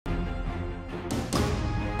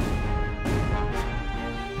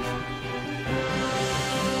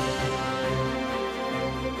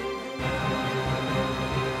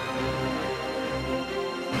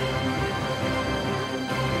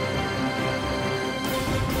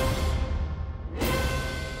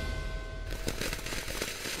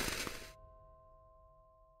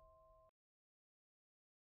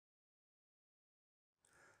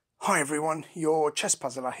Hi everyone, your chess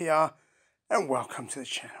puzzler here, and welcome to the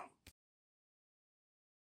channel.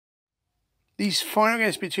 These final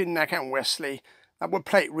games between Naka and Wesley that were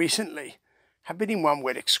played recently have been in one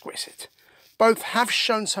word exquisite. Both have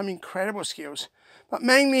shown some incredible skills, but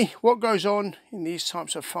mainly what goes on in these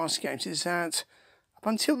types of fast games is that up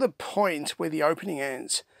until the point where the opening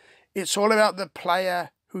ends, it's all about the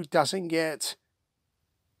player who doesn't get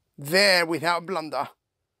there without blunder,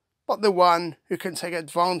 but the one who can take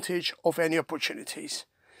advantage of any opportunities.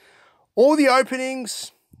 All the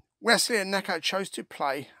openings Wesley and Naka chose to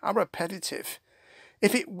play are repetitive.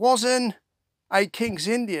 If it wasn't a King's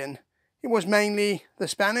Indian, it was mainly the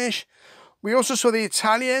Spanish. We also saw the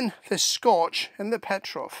Italian, the Scotch and the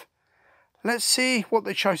Petrov. Let's see what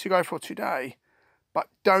they chose to go for today, but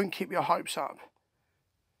don't keep your hopes up.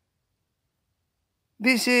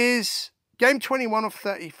 This is game 21 of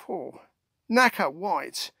 34. Naka,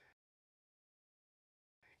 white,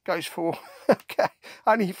 goes for,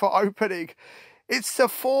 only for opening. It's the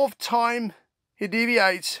fourth time he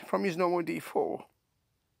deviates from his normal d4.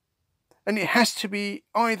 And it has to be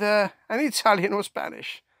either an Italian or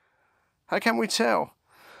Spanish. How can we tell?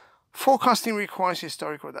 Forecasting requires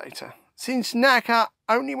historical data. Since Naka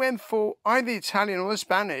only went for either Italian or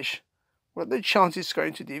Spanish, what are the chances it's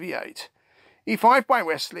going to deviate? e5 by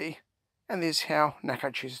Wesley, and this is how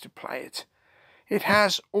Naka chooses to play it. It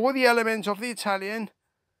has all the elements of the Italian,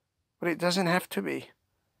 but it doesn't have to be.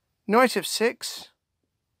 Knight f6.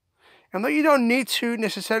 And though you don't need to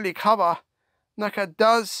necessarily cover, Naka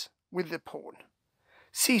does with the pawn.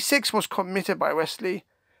 c6 was committed by Wesley,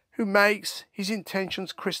 who makes his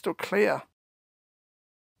intentions crystal clear.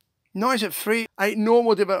 Knight f3, a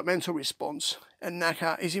normal developmental response, and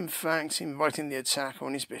Naka is in fact inviting the attack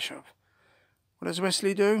on his bishop. What does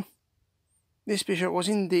Wesley do? This bishop was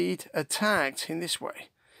indeed attacked in this way.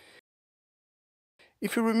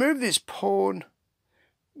 If you remove this pawn,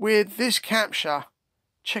 with this capture,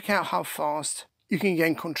 check out how fast you can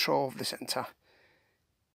gain control of the center.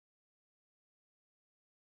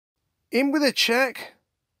 In with a check,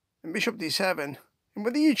 and bishop d7, and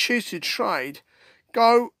whether you choose to trade,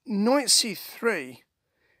 go knight c3,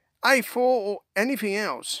 a4 or anything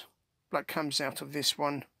else. Black comes out of this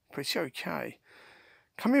one pretty okay.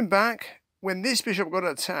 Coming back, when this bishop got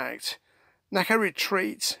attacked, Naka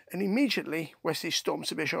retreats, and immediately Wesley storms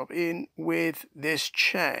the bishop in with this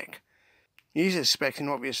check. He's expecting,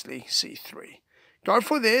 obviously, c3. Go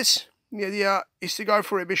for this. The idea is to go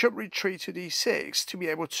for a bishop retreat to d6 to be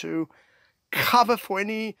able to cover for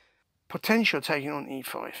any potential taking on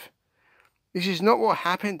e5. This is not what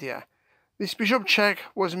happened here. This bishop check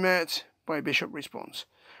was met by a bishop response.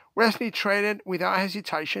 Wesley traded without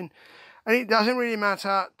hesitation, and it doesn't really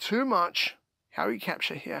matter too much how he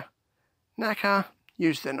captured here. Naka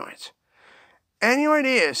used the knight. Any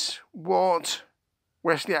ideas what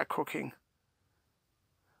Wesley are cooking?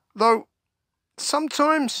 Though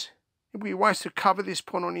sometimes it would be wise to cover this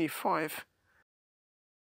pawn on e5.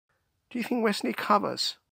 Do you think Wesley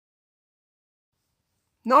covers?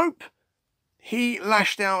 Nope. He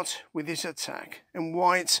lashed out with this attack, and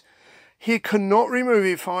white here could not remove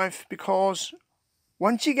e5 because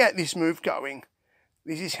once you get this move going,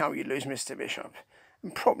 this is how you lose Mr. Bishop,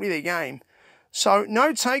 and probably the game. So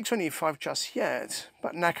no takes on e5 just yet,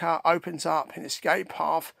 but Naka opens up an escape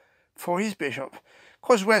path for his bishop,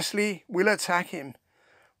 because Wesley will attack him.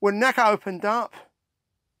 When Naka opened up,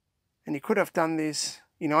 and he could have done this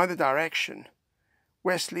in either direction,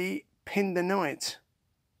 Wesley pinned the knight.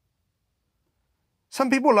 Some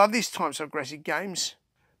people love these types of aggressive games,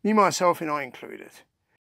 me, myself and I included.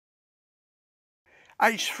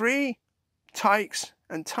 h3 takes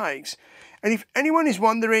and takes. And if anyone is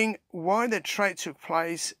wondering why the trade took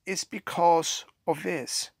place, it's because of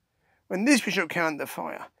this. When this bishop came under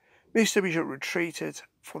fire, Mr. Bishop retreated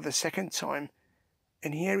for the second time,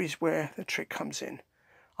 and here is where the trick comes in.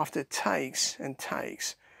 After takes and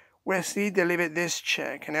takes, Wesley delivered this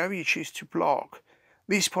check, and however you choose to block,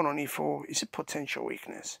 this pawn on e4 is a potential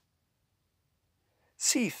weakness.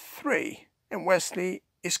 c3, and Wesley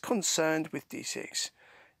is concerned with d6.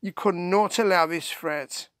 You could not allow this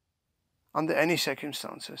threat under any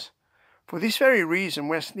circumstances. For this very reason,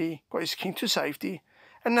 Wesley got his king to safety,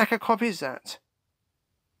 and Naka copies that.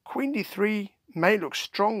 Queen d3 may look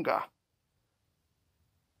stronger,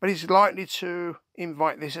 but is likely to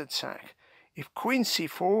invite this attack. If queen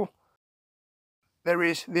c4, there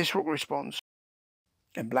is this rook response,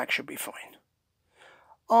 and black should be fine.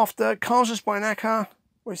 After castles by Naka,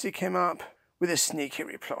 Wesley came up with a sneaky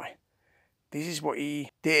reply. This is what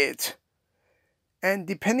he did. And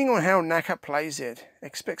depending on how Naka plays it,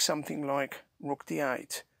 expect something like rook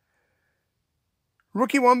d8,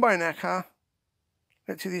 Rook E1 by Naka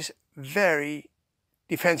led to this very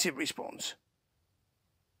defensive response.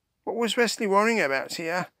 What was Wesley worrying about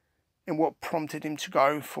here, and what prompted him to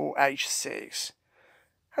go for h6?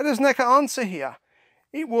 How does Naka answer here?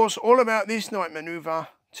 It was all about this knight maneuver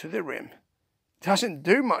to the rim. It doesn't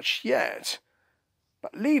do much yet,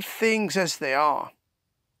 but leave things as they are.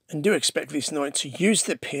 And do expect this knight to use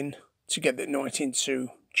the pin to get the knight into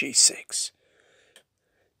g6.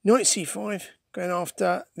 Knight c5, going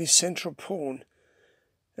after this central pawn.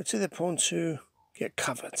 To the pawn to get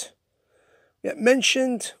covered. We had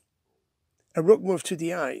mentioned a rook move to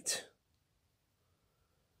d8.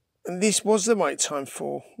 And this was the right time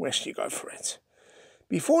for Wesley to go for it.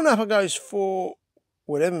 Before Naka goes for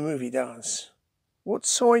whatever move he does, what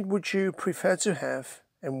side would you prefer to have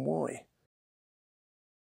and why?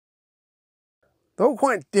 They're all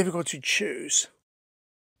quite difficult to choose.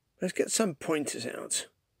 Let's get some pointers out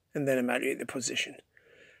and then evaluate the position.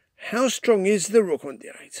 How strong is the rook on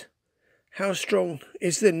d8? How strong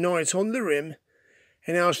is the knight on the rim?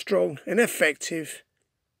 And how strong and effective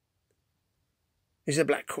is the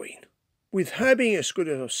black queen? With her being as good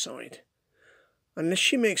as offside, unless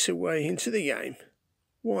she makes her way into the game,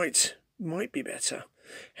 white might be better.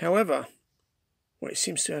 However, white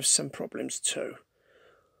seems to have some problems too.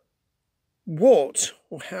 What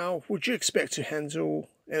or how would you expect to handle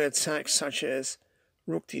an attack such as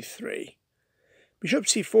rook d3? Bishop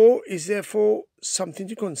c4 is therefore something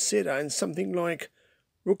to consider, and something like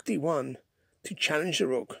rook d1 to challenge the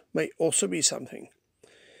rook may also be something.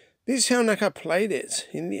 This is how Naka played it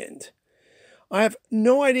in the end. I have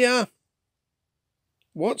no idea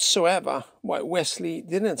whatsoever why Wesley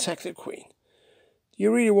didn't attack the queen. Do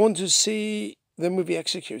you really want to see the movie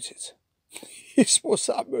executed? This was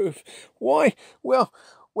that move. Why? Well,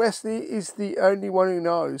 Wesley is the only one who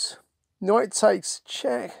knows. Knight takes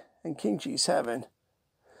check and king g7.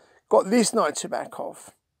 Got this knight to back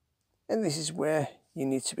off. And this is where you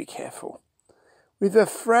need to be careful. With the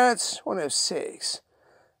threat on f6,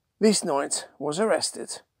 this knight was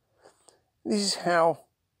arrested. This is how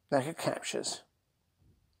Naka captures.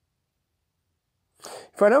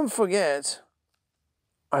 If I don't forget,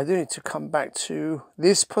 I do need to come back to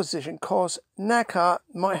this position because Naka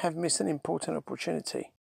might have missed an important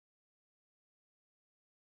opportunity.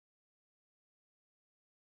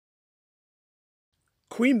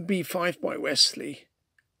 Queen b5 by Wesley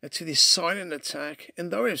to this silent attack,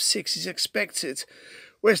 and though f6 is expected,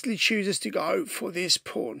 Wesley chooses to go for this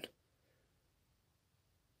pawn.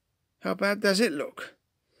 How bad does it look?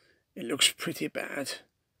 It looks pretty bad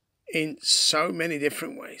in so many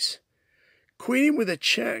different ways. Queen with a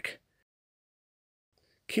check,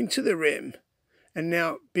 king to the rim, and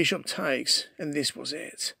now bishop takes, and this was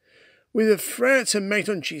it. With a threat and mate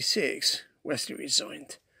on g6, Wesley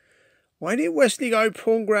resigned. Why did Wesley go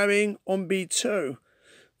pawn grabbing on b2?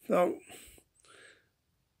 Though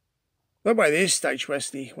by this stage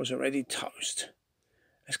Wesley was already toast.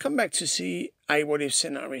 Let's come back to see a what-if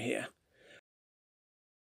scenario here.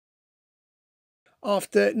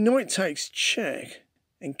 After knight takes check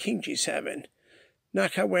and king g7,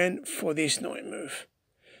 Naka went for this knight move.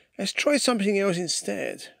 Let's try something else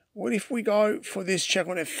instead. What if we go for this check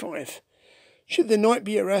on f5? Should the knight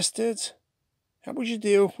be arrested? How would you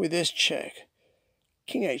deal with this check?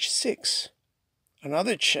 King h6,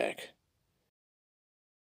 another check,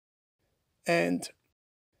 and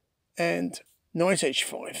knight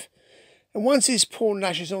h5. And once this pawn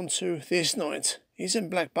lashes onto this knight, isn't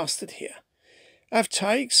black busted here? F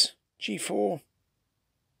takes g4,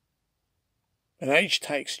 and h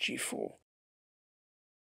takes g4.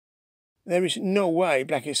 There is no way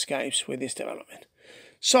black escapes with this development.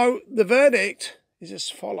 So the verdict is as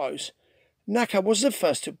follows. Naka was the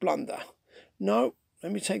first to blunder. No,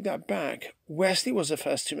 let me take that back. Wesley was the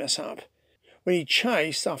first to mess up when he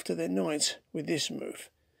chased after the knight with this move.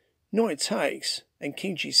 Knight takes and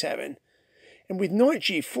king g7. And with knight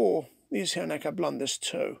g4, this is how Naka blunders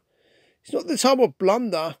too. It's not the type of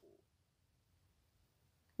blunder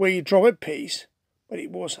where you drop a piece, but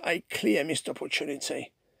it was a clear missed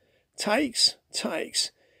opportunity. Takes,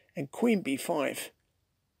 and queen b5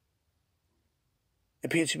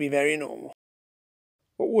 appeared to be very normal.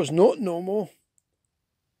 What was not normal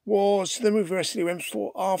was the move Wesley went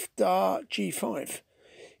for after g5.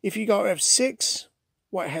 If you go f6,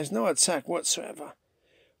 white has no attack whatsoever.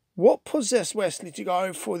 What possessed Wesley to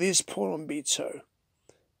go for this pawn on b2?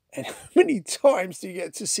 And how many times do you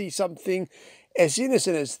get to see something as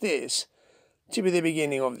innocent as this to be the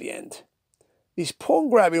beginning of the end? This pawn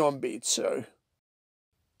grabbing on b2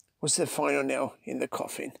 was the final nail in the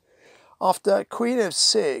coffin. After queen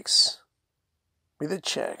f6 with a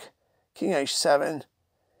check, king h7,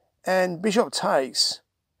 and bishop takes,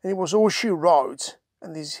 and it was all she wrote.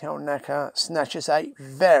 And this is how Naka snatches a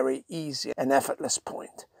very easy and effortless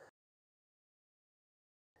point.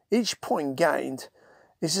 Each point gained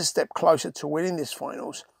is a step closer to winning these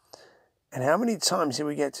finals. And how many times do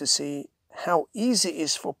we get to see how easy it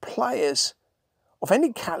is for players of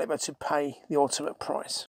any caliber to pay the ultimate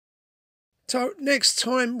price? So next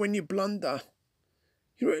time when you blunder,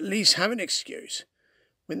 you at least have an excuse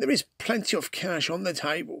when there is plenty of cash on the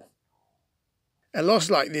table. A loss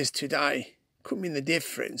like this today could mean the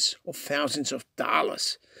difference of thousands of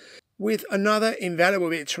dollars. With another invaluable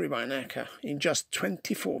victory by Naka in just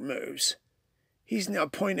 24 moves, he's now a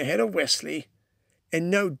point ahead of Wesley, and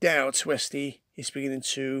no doubt Wesley is beginning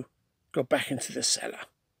to go back into the cellar.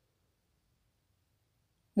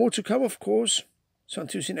 More to come, of course, so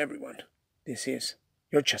until then everyone, this is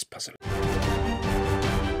your chess puzzle.